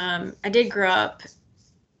I did grow up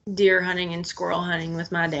deer hunting and squirrel hunting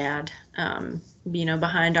with my dad,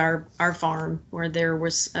 behind our farm where there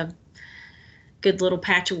was a good little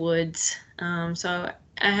patch of woods. So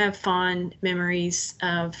I have fond memories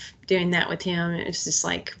of doing that with him. It's just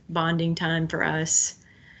like bonding time for us.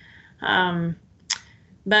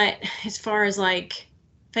 But as far as like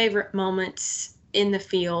favorite moments in the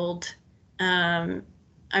field,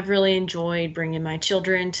 I've really enjoyed bringing my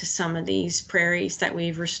children to some of these prairies that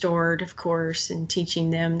we've restored, of course, and teaching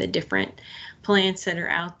them the different plants that are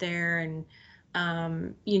out there, and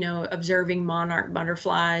observing monarch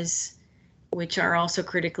butterflies, which are also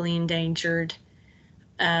critically endangered.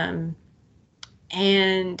 And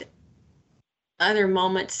other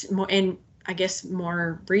moments, and I guess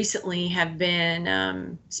more recently, have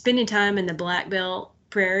been spending time in the Black Belt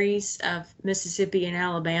prairies of Mississippi and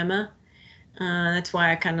Alabama. That's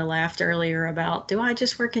why I kind of laughed earlier about, do I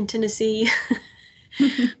just work in Tennessee?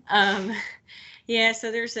 Yeah,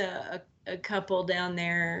 so there's a couple down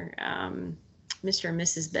there, Mr. and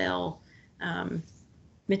Mrs. Bell,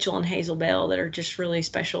 Mitchell and Hazel Bell, that are just really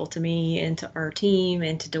special to me and to our team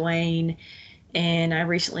and to Dwayne. And I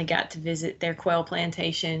recently got to visit their quail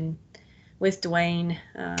plantation with Dwayne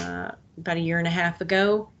about a year and a half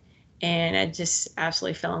ago, and I just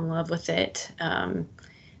absolutely fell in love with it.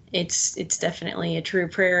 It's definitely a true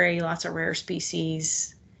prairie, lots of rare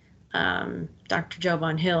species. Dr. Joe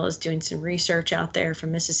Von Hill is doing some research out there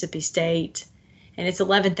from Mississippi State, and it's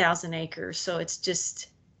 11,000 acres. So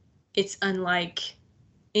it's unlike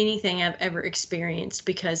anything I've ever experienced,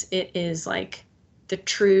 because it is like the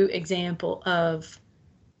true example of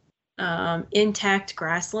intact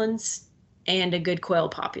grasslands and a good quail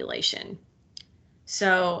population.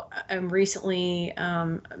 So recently,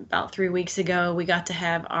 about 3 weeks ago, we got to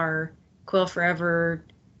have our Quail Forever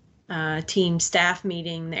team staff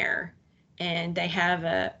meeting there. And they have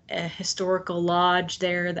a historical lodge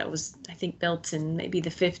there that was, I think, built in maybe the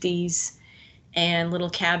 50s, and little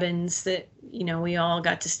cabins that, we all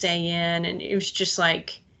got to stay in. And it was just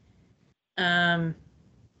like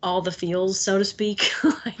all the feels, so to speak.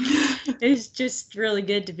 Like, it's just really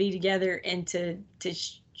good to be together and to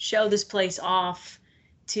show this place off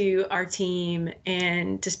to our team,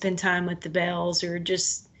 and to spend time with the Bells, or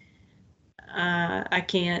just I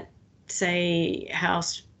can't say how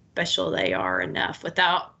special they are enough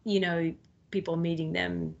without people meeting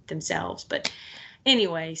them themselves. But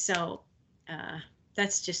anyway, so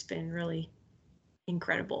that's just been really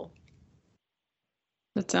incredible.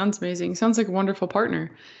 That sounds amazing. Sounds like a wonderful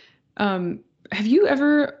partner. Have you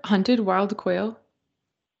ever hunted wild quail?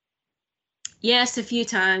 Yes, a few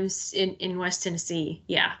times in West Tennessee.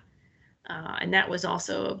 Yeah. And that was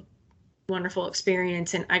also a wonderful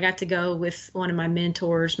experience. And I got to go with one of my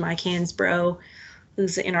mentors, Mike Hansbrough,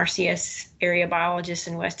 who's an NRCS area biologist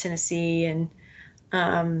in West Tennessee. And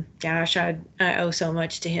gosh, I owe so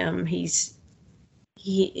much to him. He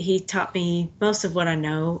taught me most of what I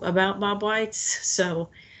know about bobwhites.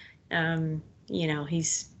 So,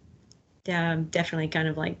 he's definitely kind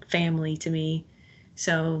of like family to me.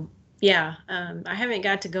 So, yeah, I haven't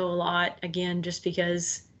got to go a lot, again, just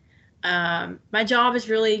because my job is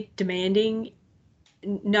really demanding.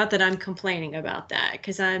 Not that I'm complaining about that,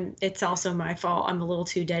 because it's also my fault. I'm a little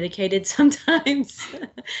too dedicated sometimes.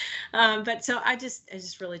 But so I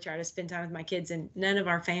just really try to spend time with my kids, and none of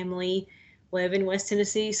our family live in West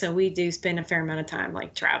Tennessee. So we do spend a fair amount of time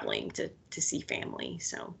like traveling to see family.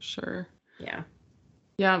 So Sure. Yeah.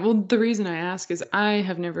 Yeah, well, the reason I ask is I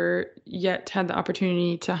have never yet had the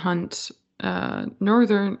opportunity to hunt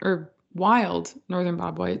northern or wild northern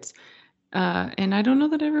bobwhites. And I don't know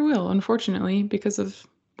that I ever will, unfortunately, because of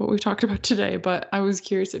what we've talked about today. But I was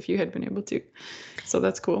curious if you had been able to. So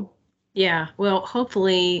that's cool. Yeah. Well,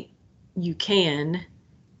 hopefully you can,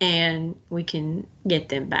 and we can get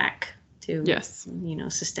them back to, Yes.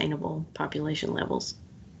 sustainable population levels.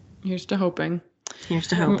 Here's to hoping. Here's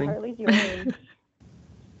to hoping. Charlie's your age.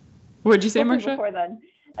 What'd you say, Hopefully Marcia? before then.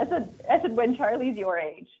 I said when Charlie's your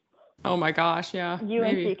age, Oh my gosh, yeah. you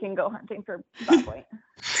maybe. and she can go hunting for bobwhite.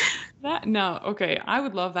 No, okay, I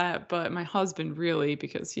would love that, but my husband really,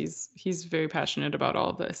 because he's very passionate about all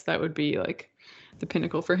of this. That would be like the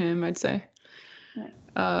pinnacle for him, I'd say. Nice.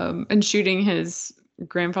 And shooting his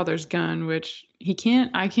grandfather's gun, which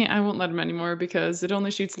I won't let him anymore because it only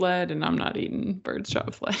shoots lead, and I'm not eating birds shot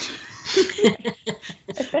with lead.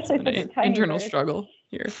 Especially It's such a an tiny internal bird. struggle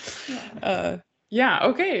here. Yeah. Yeah,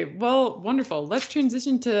 okay. Well, wonderful. Let's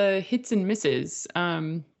transition to hits and misses.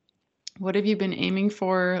 What have you been aiming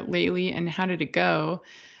for lately, and how did it go?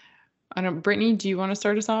 Brittney, do you want to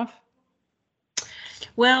start us off?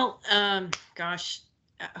 Well, gosh,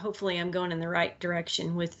 hopefully I'm going in the right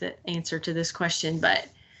direction with the answer to this question. But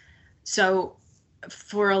so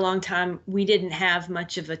for a long time, we didn't have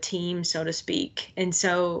much of a team, so to speak. And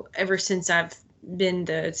so ever since I've been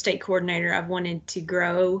the state coordinator, I've wanted to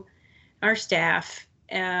grow our staff,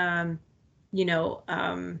 expand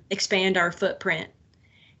our footprint.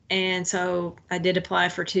 And so I did apply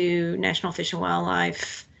for 2 National Fish and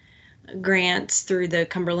Wildlife grants through the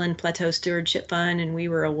Cumberland Plateau Stewardship Fund, and we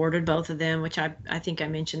were awarded both of them, which I think I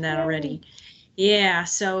mentioned that already. Yeah.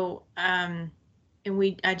 So, I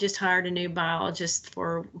just hired a new biologist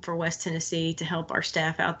for West Tennessee to help our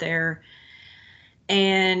staff out there.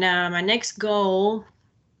 And my next goal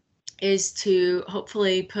is to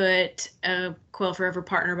hopefully put a Quail Forever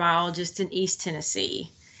partner biologist in East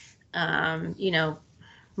Tennessee.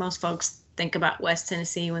 Most folks think about West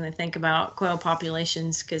Tennessee when they think about quail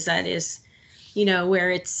populations, because that is, where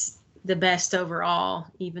it's the best overall,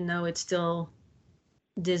 even though it's still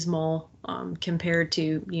dismal compared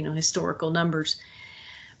to, historical numbers.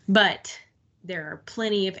 But there are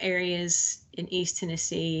plenty of areas in East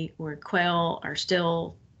Tennessee where quail are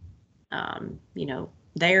still,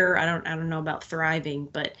 there. I don't know about thriving,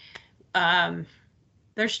 but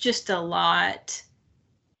there's just a lot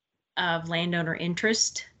of landowner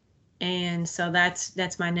interest. And so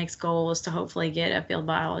that's my next goal, is to hopefully get a field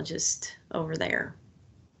biologist over there.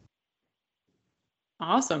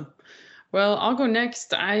 Awesome. Well, I'll go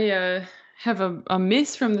next. I have a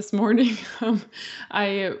miss from this morning.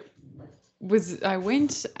 I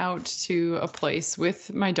went out to a place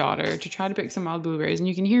with my daughter to try to pick some wild blueberries, and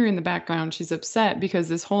you can hear in the background she's upset because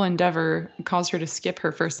this whole endeavor caused her to skip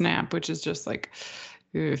her first nap, which is just like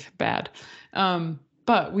bad.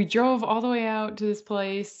 But we drove all the way out to this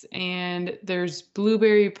place, and there's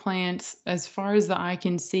blueberry plants as far as the eye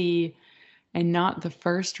can see, and not the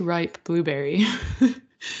first ripe blueberry.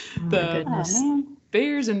 The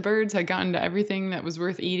bears and birds had gotten to everything that was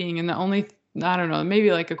worth eating, and the only, I don't know,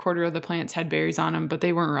 maybe like a quarter of the plants had berries on them, but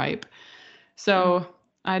they weren't ripe. So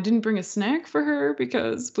I didn't bring a snack for her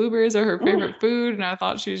because blueberries are her favorite food, and I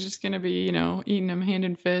thought she was just going to be, eating them hand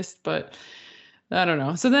and fist, but I don't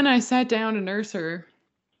know. So then I sat down to nurse her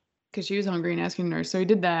because she was hungry and asking to nurse. So I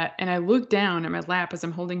did that, and I looked down at my lap as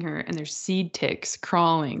I'm holding her, and there's seed ticks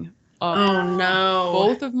crawling up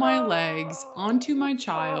both of my legs onto my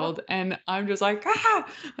child, and I'm just like,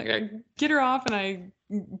 like I get her off, and I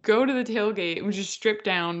go to the tailgate, and we just strip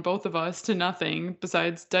down, both of us, to nothing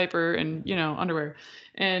besides diaper and underwear,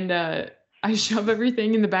 and I shove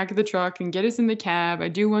everything in the back of the truck and get us in the cab. I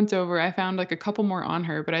do once over. I found like a couple more on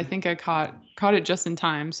her, but I think I caught it just in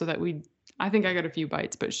time so that I think I got a few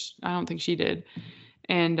bites, but I don't think she did.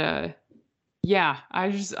 And yeah,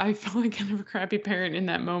 I felt like kind of a crappy parent in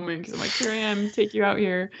that moment, because I'm like, here I am, take you out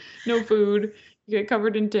here, no food, you get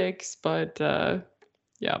covered in ticks. But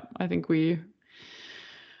yeah, I think we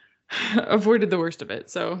avoided the worst of it.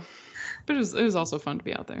 So, but it was also fun to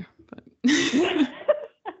be out there. But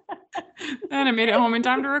and I made it home in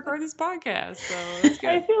time to record this podcast, so that's good.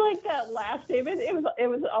 I feel like that last statement, it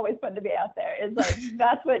was always fun to be out there. It's like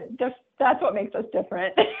that's what makes us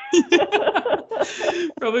different.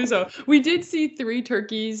 Probably so. We did see 3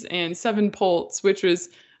 turkeys and 7 poults, which was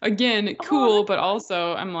again cool, but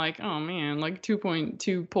also I'm like, oh man, like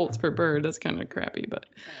 2.2 poults per bird. That's kind of crappy, but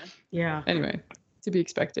yeah. Anyway, to be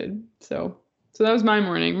expected. So that was my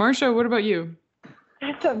morning. Marcia, what about you?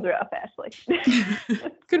 That sounds rough, Ashley.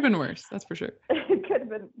 Could have been worse, that's for sure. It could have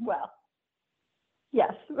been, well.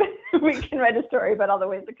 Yes, we can write a story about all the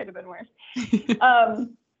ways it could have been worse.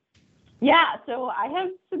 Yeah, so I have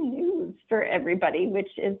some news for everybody,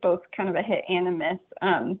 which is both kind of a hit and a miss.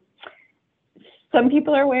 Some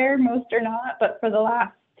people are aware, most are not, but for the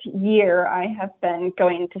last year, I have been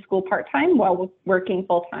going to school part-time while working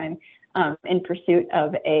full-time in pursuit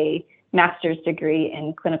of a master's degree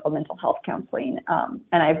in clinical mental health counseling. And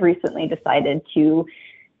I've recently decided to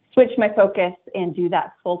switch my focus and do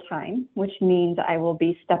that full-time, which means I will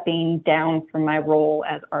be stepping down from my role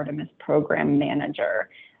as Artemis program manager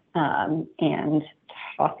and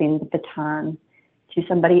tossing the baton to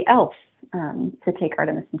somebody else to take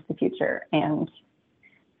Artemis into the future. And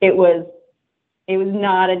it was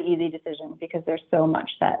not an easy decision because there's so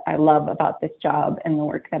much that I love about this job and the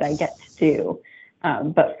work that I get to do.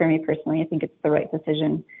 But for me personally, I think it's the right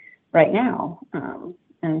decision right now.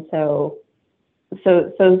 And so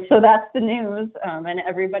that's the news. And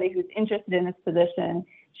everybody who's interested in this position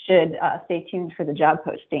should stay tuned for the job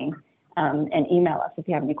posting and email us if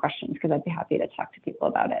you have any questions, because I'd be happy to talk to people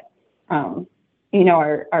about it. Our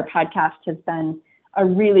podcast has been a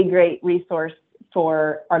really great resource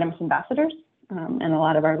for Artemis ambassadors, and a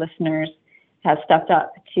lot of our listeners have stepped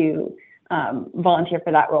up to volunteer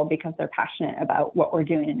for that role because they're passionate about what we're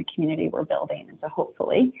doing in the community we're building. And so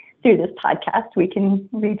hopefully through this podcast, we can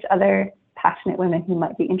reach other passionate women who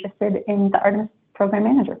might be interested in the Artemis program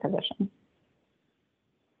manager position.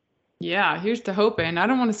 Yeah, here's to hoping. I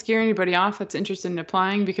don't want to scare anybody off that's interested in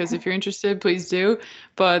applying, because if you're interested, please do.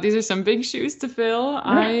 But these are some big shoes to fill.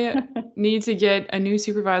 I need to get a new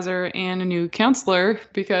supervisor and a new counselor,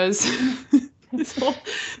 because this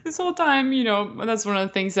whole time, that's one of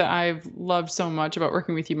the things that I've loved so much about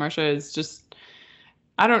working with you, Marcia, is just,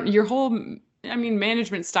 your whole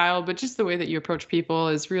management style, but just the way that you approach people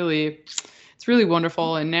is really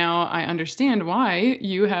wonderful. And now I understand why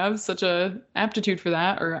you have such a aptitude for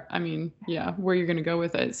that, or where you're going to go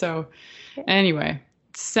with it. So anyway,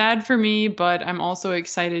 sad for me, but I'm also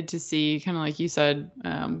excited to see, kind of like you said,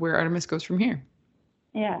 where Artemis goes from here.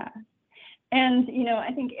 Yeah. And,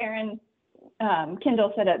 I think Aaron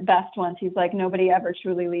Kindle said it best once. He's like, nobody ever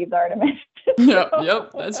truly leaves Artemis.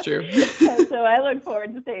 Yep, that's true. So I look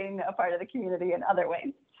forward to staying a part of the community in other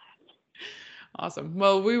ways. Awesome.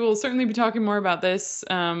 Well, we will certainly be talking more about this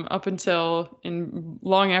up until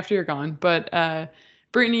long after you're gone. But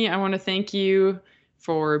Brittney, I want to thank you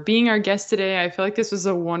for being our guest today. I feel like this is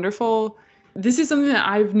something that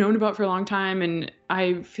I've known about for a long time, and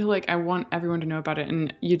I feel like I want everyone to know about it.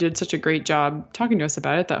 And you did such a great job talking to us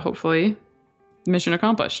about it that hopefully mission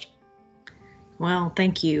accomplished. Well,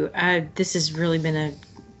 thank you. This has really been a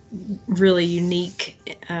really unique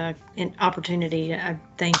opportunity.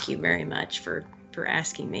 Thank you very much for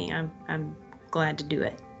asking me. I'm glad to do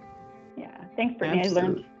it. Yeah, thanks, Brittney. I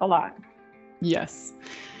learned a lot. Yes.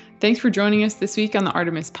 Thanks for joining us this week on the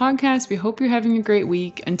Artemis podcast. We hope you're having a great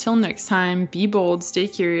week. Until next time, be bold, stay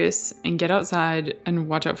curious, and get outside and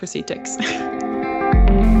watch out for sea ticks.